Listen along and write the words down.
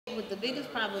what the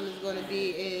biggest problem is going to be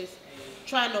is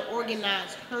trying to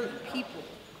organize hurt people.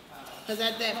 Because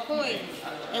at that point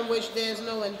in which there's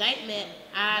no indictment,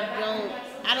 I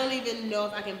don't even know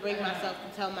if I can bring myself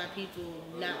to tell my people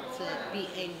not to be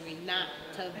angry, not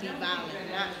to be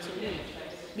violent, not to loot.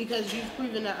 Because you've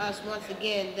proven to us once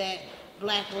again that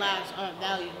black lives aren't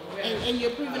valuable. And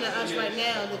you're proving to us right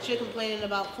now that you're complaining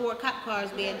about 4 cop cars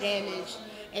being damaged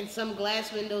and some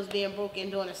glass windows being broken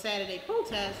during a Saturday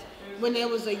protest when there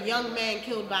was a young man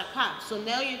killed by cops. So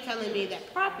now you're telling me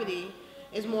that property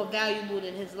is more valuable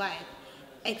than his life,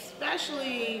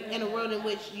 especially in a world in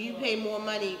which you pay more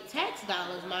money, tax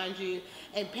dollars, mind you,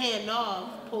 and paying off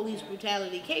police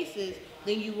brutality cases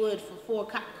than you would for 4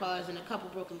 cop cars and a couple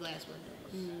broken glass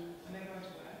windows.